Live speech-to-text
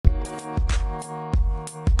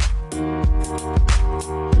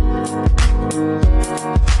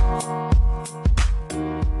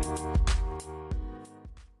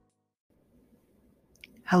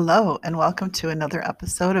Hello, and welcome to another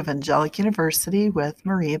episode of Angelic University with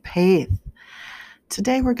Maria Paith.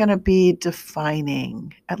 Today we're going to be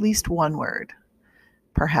defining at least one word,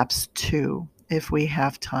 perhaps two, if we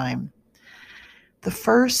have time. The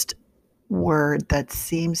first word that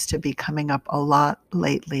seems to be coming up a lot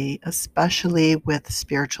lately, especially with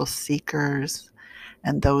spiritual seekers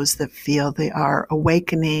and those that feel they are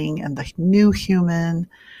awakening and the new human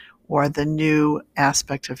or the new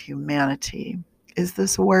aspect of humanity, is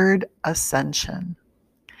this word ascension.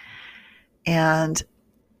 And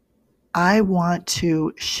I want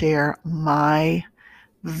to share my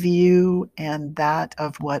view and that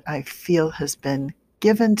of what I feel has been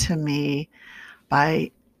given to me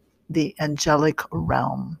by the angelic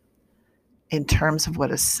realm in terms of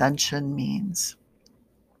what ascension means.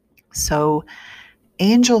 So,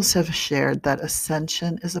 angels have shared that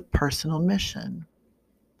ascension is a personal mission.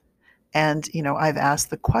 And, I've asked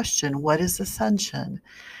the question, what is ascension?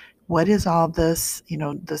 What is all this,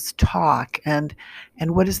 this talk and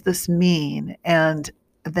what does this mean? And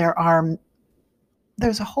there's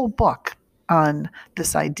a whole book on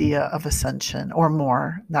this idea of ascension, or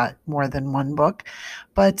more, not more than one book.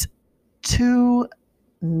 But to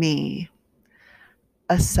me,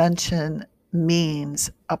 ascension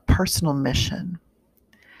means a personal mission.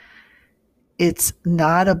 It's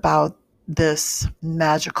not about this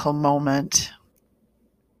magical moment.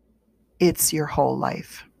 It's your whole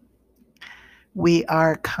life. We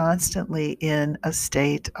are constantly in a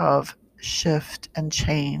state of shift and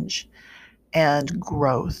change and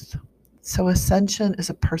growth. So ascension is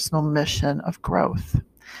a personal mission of growth.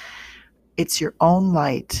 It's your own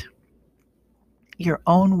light, your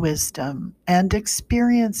own wisdom, and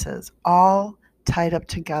experiences all tied up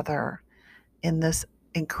together in this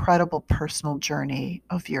incredible personal journey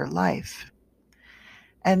of your life.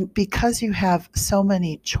 And because you have so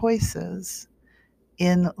many choices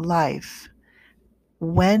in life,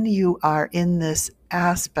 when you are in this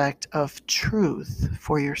aspect of truth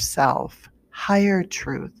for yourself, higher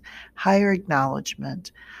truth, higher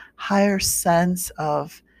acknowledgement, higher sense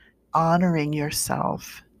of honoring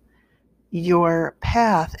yourself, your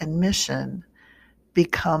path and mission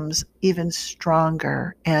becomes even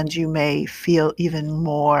stronger, and you may feel even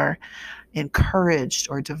more encouraged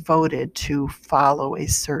or devoted to follow a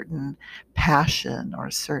certain passion or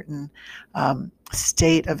a certain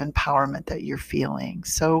state of empowerment that you're feeling.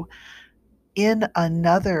 So, in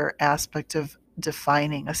another aspect of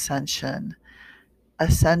defining ascension,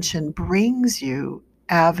 ascension brings you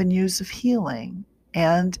avenues of healing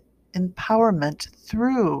and empowerment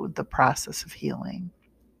through the process of healing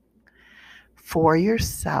for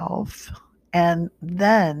yourself, and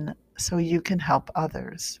then so you can help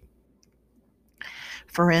others.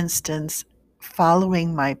 For instance,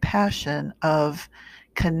 following my passion of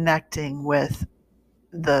connecting with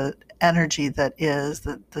the energy that is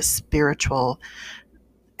the spiritual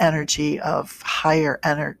energy of higher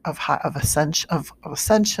of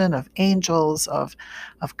ascension, of angels, of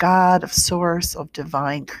God, of source, of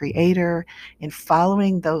divine creator, in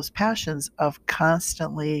following those passions of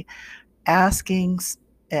constantly asking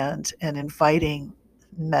and inviting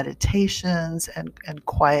meditations and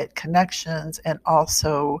quiet connections, and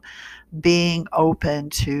also being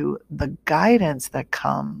open to the guidance that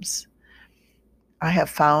comes. I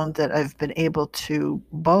have found that I've been able to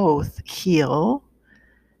both heal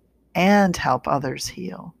and help others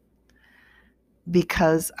heal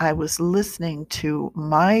because I was listening to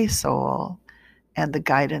my soul and the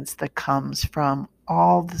guidance that comes from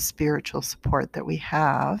all the spiritual support that we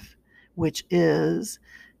have, which is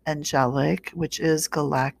angelic, which is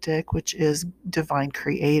galactic, which is divine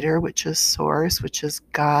creator, which is source, which is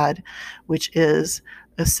God, which is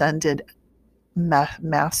ascended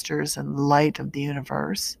masters and light of the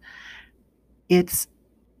universe. It's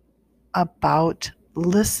about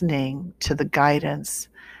listening to the guidance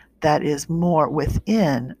that is more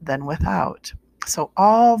within than without. So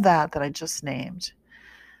all that I just named,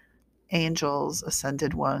 angels,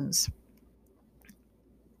 ascended ones,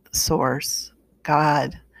 source,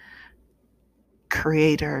 God,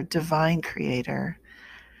 creator, divine creator,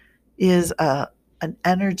 is an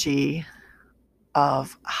energy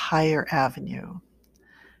of higher avenue.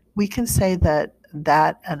 We can say that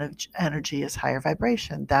energy is higher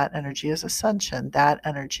vibration, that energy is ascension, that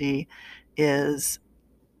energy is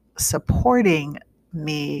supporting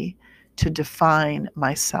me to define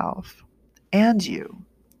myself and you.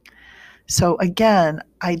 So again,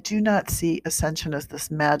 I do not see ascension as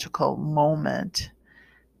this magical moment.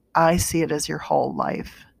 I see it as your whole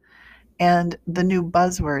life. And the new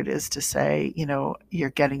buzzword is to say, you're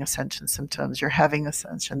getting ascension symptoms, you're having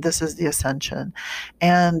ascension, this is the ascension.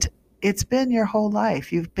 And it's been your whole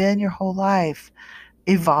life. You've been your whole life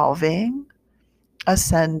evolving,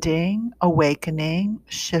 ascending, awakening,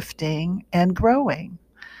 shifting, and growing.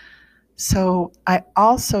 So I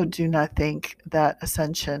also do not think that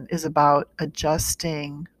ascension is about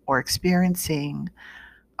adjusting or experiencing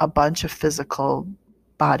a bunch of physical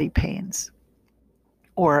body pains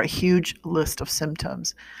or a huge list of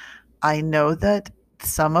symptoms. I know that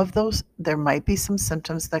some of those, there might be some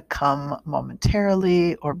symptoms that come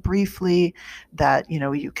momentarily or briefly that,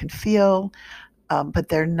 you can feel, but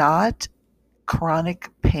they're not chronic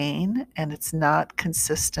pain and it's not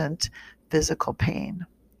consistent physical pain.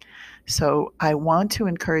 So I want to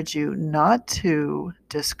encourage you not to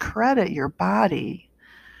discredit your body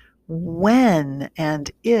when and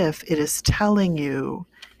if it is telling you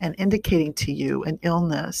and indicating to you an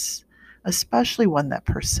illness, especially one that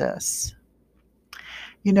persists.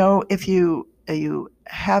 If you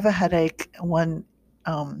have a headache one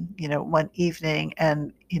evening,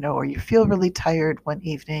 and or you feel really tired one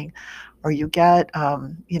evening, or you get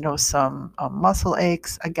some muscle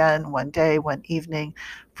aches again one day, one evening,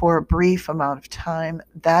 for a brief amount of time,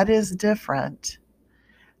 that is different.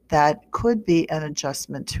 That could be an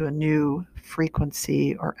adjustment to a new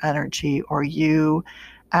frequency or energy, or you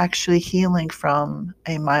actually healing from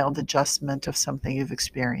a mild adjustment of something you've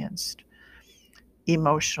experienced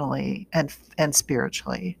emotionally and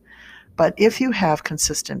spiritually. But if you have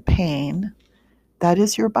consistent pain, that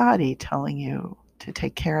is your body telling you to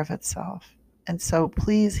take care of itself. And so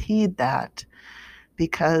please heed that,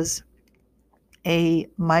 because a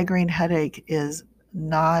migraine headache is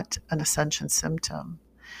not an ascension symptom.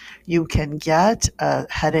 You can get a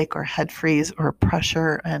headache or head freeze or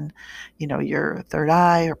pressure in, your third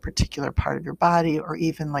eye or particular part of your body, or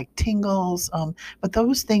even like tingles. But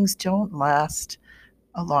those things don't last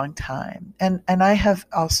a long time. And I have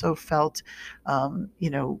also felt,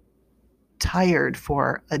 tired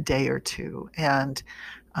for a day or two, and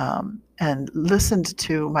listened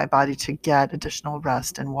to my body to get additional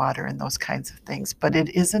rest and water and those kinds of things. But it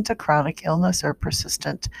isn't a chronic illness or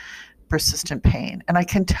persistent pain. And I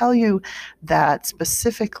can tell you that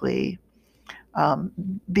specifically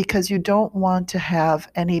because you don't want to have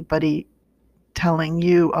anybody telling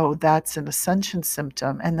you, oh, that's an ascension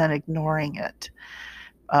symptom, and then ignoring it.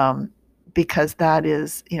 Because that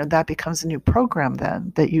is, that becomes a new program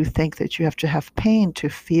then, that you think that you have to have pain to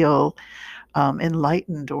feel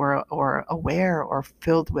enlightened or aware or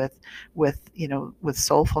filled with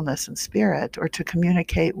soulfulness and spirit, or to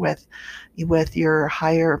communicate with your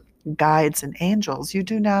higher guides and angels. You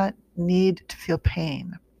do not need to feel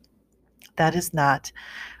pain. That is not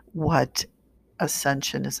what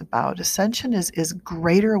ascension is about. Ascension is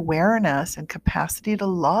greater awareness and capacity to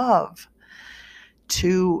love,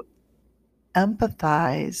 to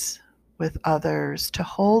empathize with others, to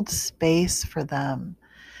hold space for them,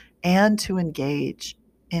 and to engage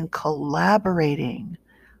in collaborating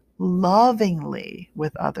lovingly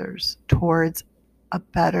with others towards a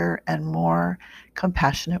better and more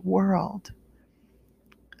compassionate world.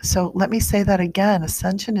 So let me say that again.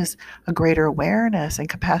 Ascension is a greater awareness and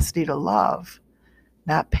capacity to love,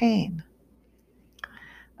 not pain.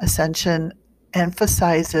 Ascension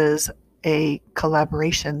emphasizes a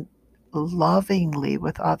collaboration lovingly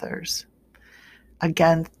with others,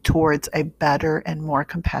 again, towards a better and more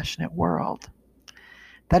compassionate world.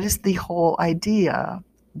 That is the whole idea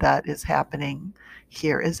that is happening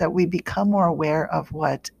here, is that we become more aware of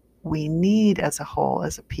what we need as a whole,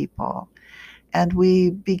 as a people. And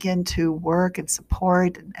we begin to work and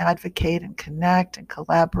support and advocate and connect and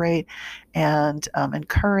collaborate and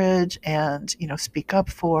encourage and, speak up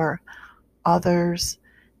for others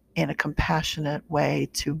in a compassionate way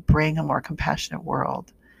to bring a more compassionate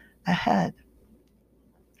world ahead.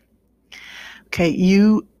 Okay,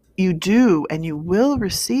 you do and you will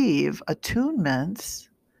receive attunements,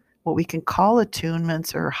 what we can call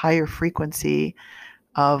attunements, or higher frequency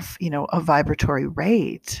of, a vibratory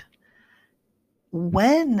rate,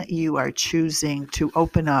 when you are choosing to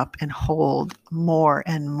open up and hold more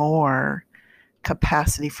and more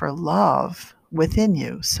capacity for love within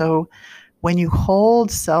you. So when you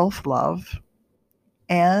hold self-love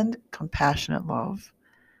and compassionate love,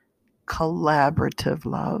 collaborative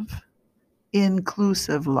love,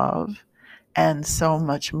 inclusive love, and so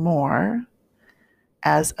much more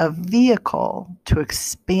as a vehicle to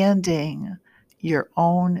expanding your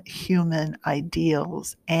own human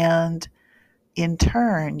ideals and in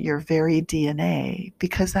turn your very DNA,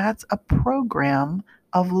 because that's a program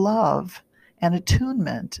of love and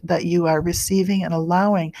attunement that you are receiving and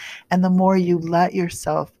allowing. And the more you let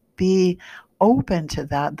yourself be open to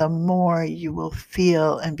that, the more you will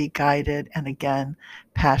feel and be guided and again,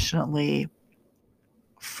 passionately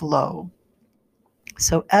flow.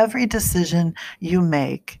 So every decision you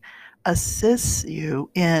make assists you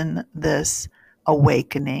in this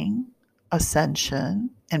awakening, ascension,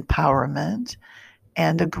 empowerment,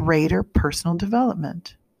 and a greater personal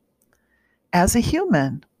development as a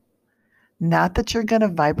human. Not that you're going to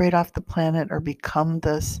vibrate off the planet or become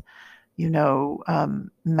this,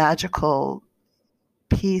 magical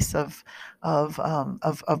piece of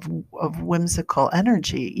whimsical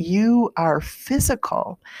energy. You are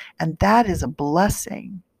physical, and that is a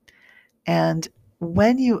blessing. And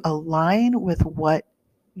when you align with what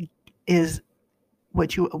is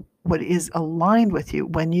aligned with you,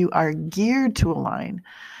 when you are geared to align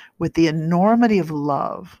with the enormity of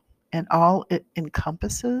love and all it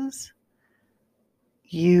encompasses,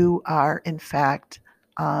 you are in fact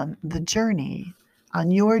on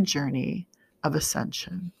your journey of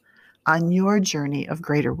ascension, on your journey of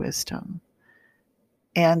greater wisdom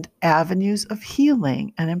and avenues of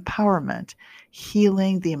healing and empowerment,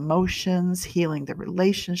 healing the emotions, healing the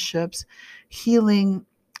relationships, healing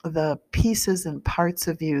the pieces and parts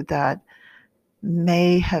of you that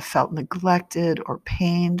may have felt neglected or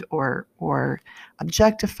pained or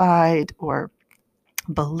objectified or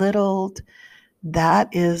belittled. That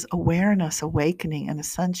is awareness, awakening, and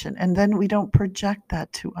ascension. And then we don't project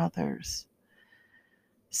that to others.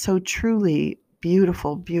 So truly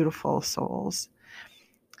beautiful, beautiful souls.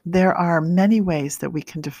 There are many ways that we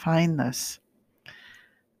can define this.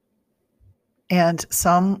 And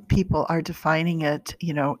some people are defining it,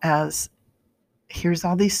 as here's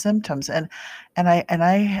all these symptoms. And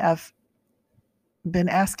I have been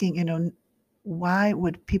asking, why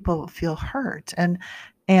would people feel hurt?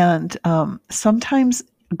 And sometimes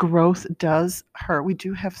growth does hurt. We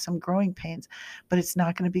do have some growing pains, but it's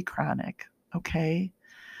not going to be chronic. Okay.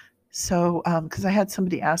 So, because I had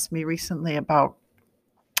somebody ask me recently about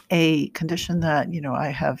a condition that, I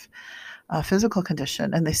have a physical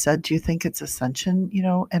condition, and they said, do you think it's ascension?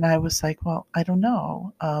 And I was like, well, I don't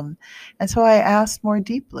know. And so I asked more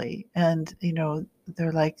deeply, and,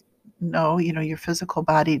 they're like, no, your physical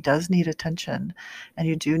body does need attention, and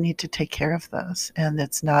you do need to take care of this. And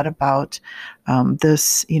it's not about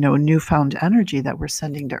this, newfound energy that we're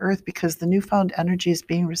sending to Earth, because the newfound energy is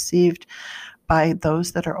being received by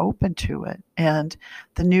those that are open to it. And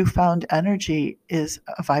the newfound energy is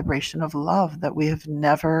a vibration of love that we have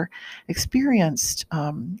never experienced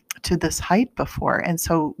to this height before. And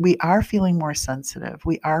so we are feeling more sensitive.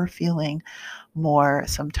 We are feeling more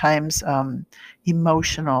sometimes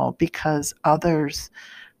emotional, because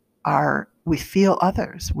we feel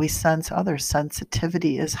others, we sense others.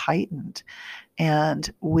 Sensitivity is heightened.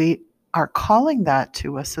 And we are calling that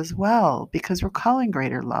to us as well, because we're calling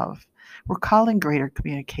greater love. We're calling greater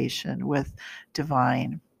communication with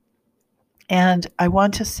divine. And I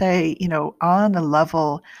want to say, on a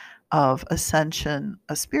level of ascension,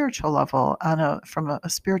 a spiritual level, from a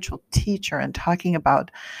spiritual teacher, and talking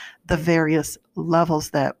about the various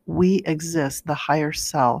levels that we exist, the higher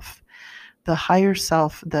self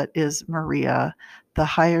that is Maria, the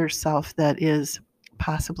higher self that is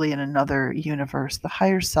possibly in another universe, the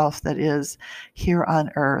higher self that is here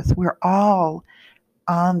on Earth. We're all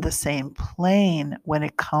on the same plane when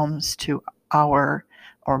it comes to our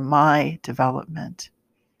or my development.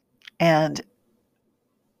 And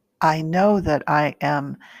I know that I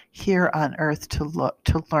am here on Earth to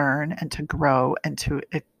learn and to grow and to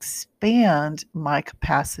expand my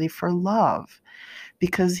capacity for love,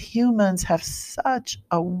 because humans have such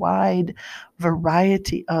a wide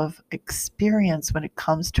variety of experience when it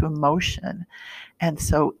comes to emotion. And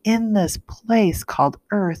so in this place called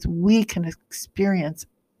Earth, we can experience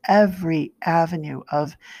every avenue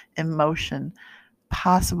of emotion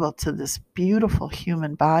possible to this beautiful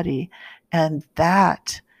human body. And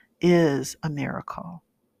that is a miracle.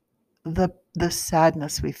 The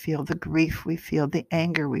sadness we feel, the grief we feel, the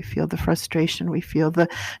anger we feel, the frustration we feel, the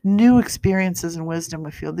new experiences and wisdom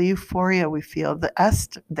we feel, the euphoria we feel, the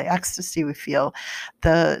ecstasy we feel,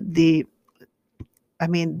 the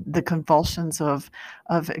convulsions of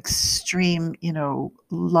extreme,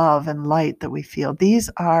 love and light that we feel. These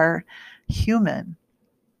are human.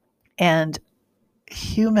 And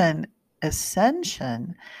human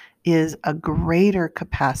ascension is a greater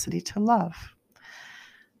capacity to love.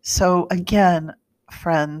 So again,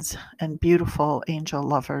 friends and beautiful angel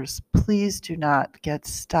lovers, please do not get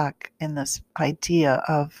stuck in this idea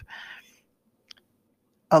of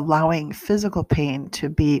allowing physical pain to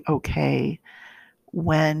be okay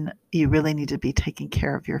when you really need to be taking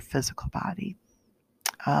care of your physical body.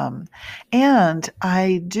 And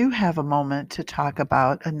I do have a moment to talk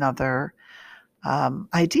about another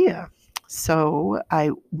idea. So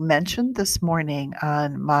I mentioned this morning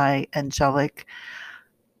on my Angelic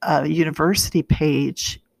University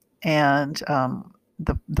page, and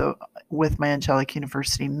the with my Angelic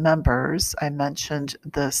University members, I mentioned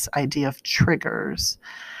this idea of triggers.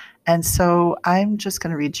 And so I'm just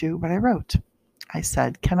going to read you what I wrote. I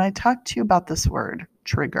said, "Can I talk to you about this word,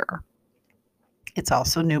 trigger?" It's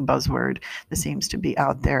also a new buzzword that seems to be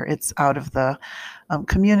out there. It's out of the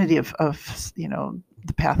community of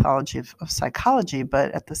the pathology of psychology,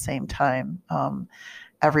 but at the same time,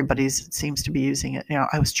 everybody seems to be using it.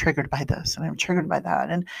 I was triggered by this and I'm triggered by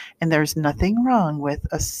that. And there's nothing wrong with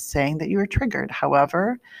us saying that you are triggered.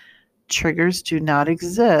 However, triggers do not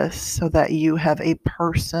exist so that you have a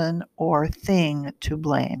person or thing to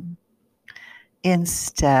blame.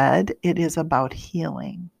 Instead, it is about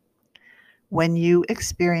healing. When you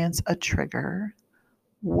experience a trigger,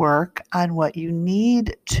 work on what you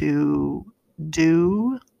need to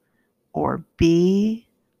do or be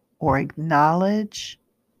or acknowledge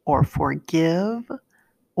or forgive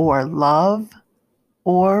or love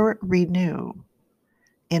or renew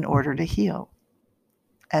in order to heal.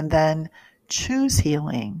 And then choose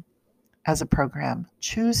healing as a program.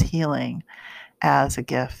 Choose healing as a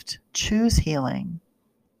gift. Choose healing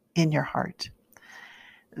in your heart.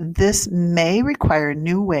 This may require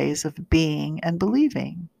new ways of being and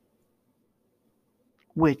believing,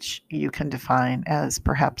 which you can define as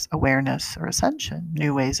perhaps awareness or ascension,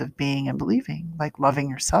 new ways of being and believing, like loving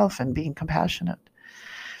yourself and being compassionate.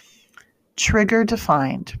 Trigger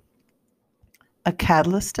defined: a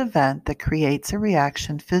catalyst event that creates a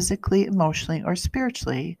reaction physically, emotionally, or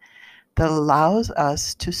spiritually that allows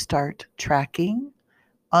us to start tracking,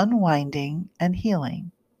 unwinding, and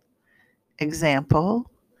healing. Example: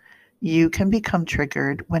 you can become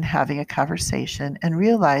triggered when having a conversation and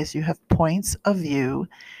realize you have points of view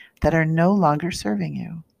that are no longer serving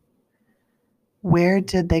you. Where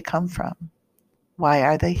did they come from? Why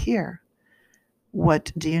are they here?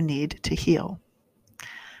 What do you need to heal?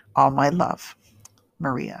 All my love,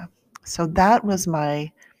 Maria. So that was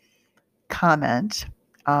my comment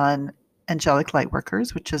on Angelic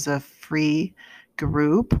Lightworkers, which is a free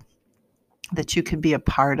group that you can be a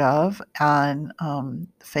part of on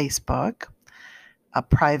Facebook, a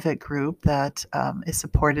private group that is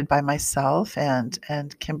supported by myself and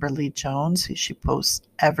Kimberly Jones. She posts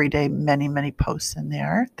every day, many, many posts in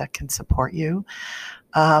there that can support you.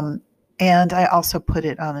 And I also put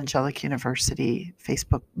it on Angelic University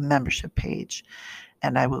Facebook membership page,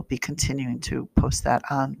 and I will be continuing to post that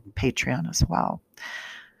on Patreon as well.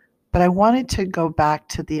 But I wanted to go back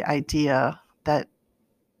to the idea that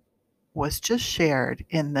was just shared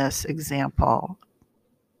in this example,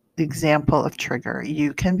 the example of trigger.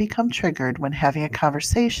 You can become triggered when having a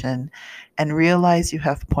conversation and realize you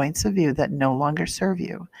have points of view that no longer serve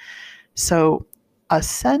you. So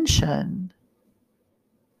ascension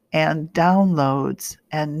and downloads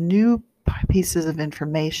and new pieces of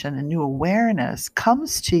information and new awareness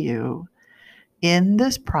comes to you in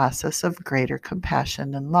this process of greater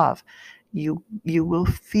compassion and love. You will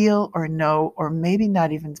feel or know, or maybe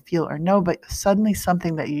not even feel or know, but suddenly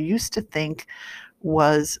something that you used to think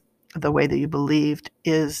was the way that you believed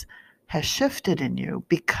has shifted in you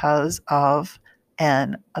because of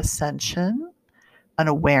an ascension, an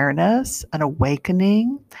awareness, an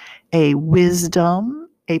awakening, a wisdom,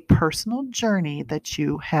 a personal journey that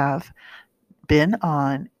you have been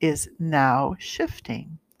on is now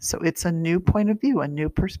shifting. So it's a new point of view, a new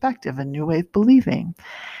perspective, a new way of believing.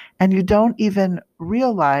 And you don't even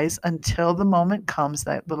realize until the moment comes,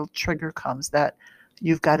 that little trigger comes, that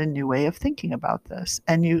you've got a new way of thinking about this.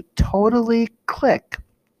 And you totally click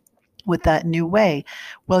with that new way.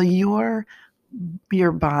 Well, your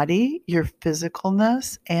body, your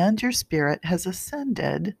physicalness, and your spirit has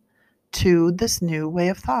ascended to this new way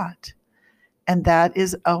of thought. And that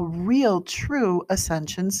is a real, true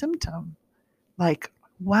ascension symptom. Like,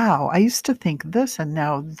 wow, I used to think this, and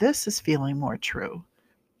now this is feeling more true.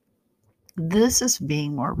 This is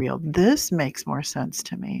being more real. This makes more sense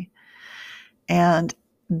to me. And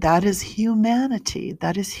that is humanity.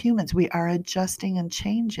 That is humans. We are adjusting and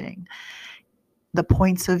changing. The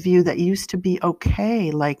points of view that used to be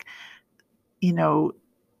okay, like,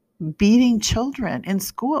 beating children in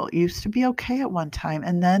school used to be okay at one time.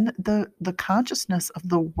 And then the consciousness of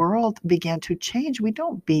the world began to change. We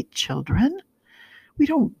don't beat children. We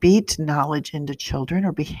don't beat knowledge into children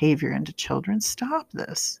or behavior into children. Stop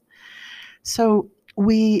this. So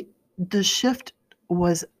the shift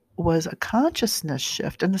was was a consciousness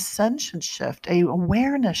shift, an ascension shift, a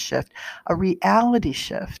awareness shift, a reality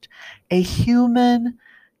shift, a human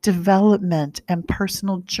development and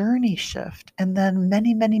personal journey shift. And then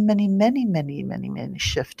many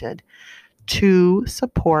shifted to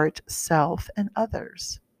support self and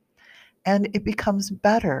others. And it becomes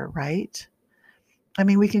better, right? I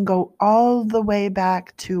mean, we can go all the way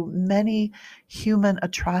back to many human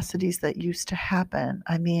atrocities that used to happen.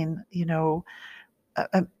 I mean,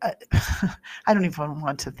 I don't even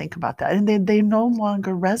want to think about that. And they no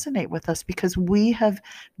longer resonate with us because we have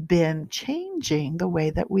been changing the way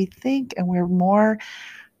that we think, and we're more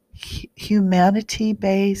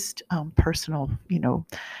humanity-based, personal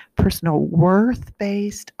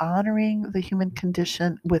worth-based, honoring the human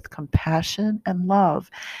condition with compassion and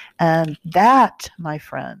love. And that, my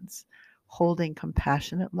friends, holding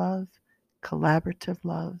compassionate love, collaborative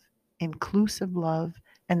love, inclusive love,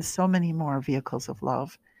 and so many more vehicles of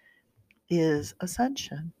love is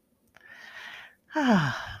ascension.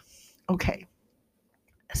 Okay.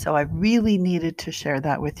 So I really needed to share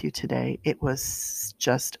that with you today. It was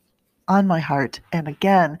just on my heart. And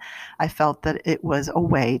again, I felt that it was a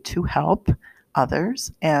way to help others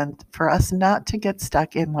and for us not to get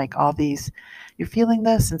stuck in like all these, you're feeling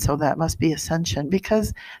this, and so that must be ascension,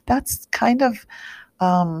 because that's kind of,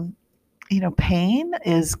 pain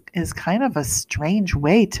is kind of a strange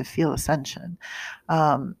way to feel ascension.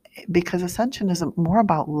 Because ascension is more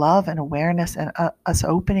about love and awareness and us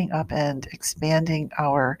opening up and expanding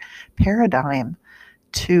our paradigm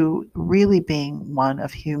to really being one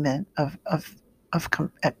of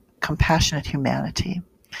compassionate humanity.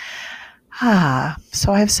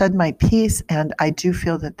 So I've said my piece, and I do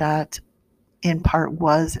feel that in part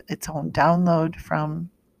was its own download from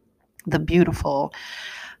the beautiful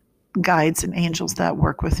guides and angels that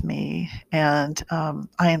work with me. And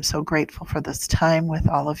I am so grateful for this time with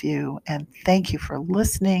all of you. And thank you for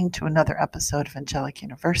listening to another episode of Angelic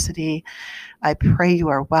University. I pray you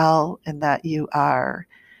are well and that you are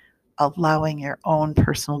allowing your own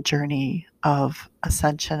personal journey of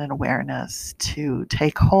ascension and awareness to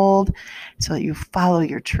take hold so that you follow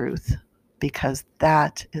your truth, because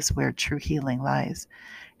that is where true healing lies,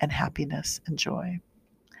 and happiness and joy.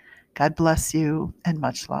 God bless you and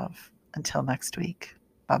much love. Until next week.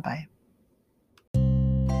 Bye-bye.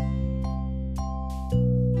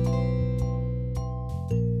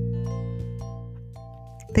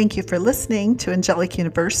 Thank you for listening to Angelic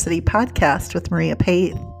University podcast with Maria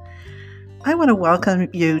Paith. I want to welcome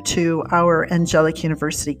you to our Angelic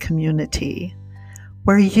University community,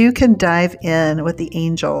 where you can dive in with the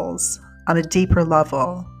angels on a deeper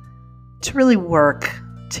level to really work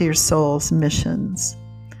to your soul's missions.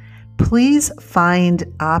 Please find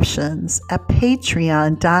options at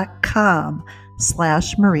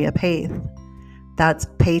patreon.com/Maria Paith. That's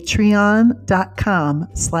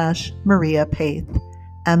patreon.com/Maria Paith.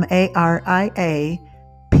 MARIAPETH.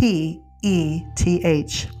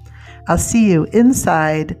 I'll see you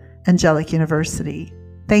inside Angelic University.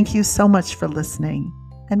 Thank you so much for listening,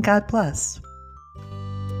 and God bless.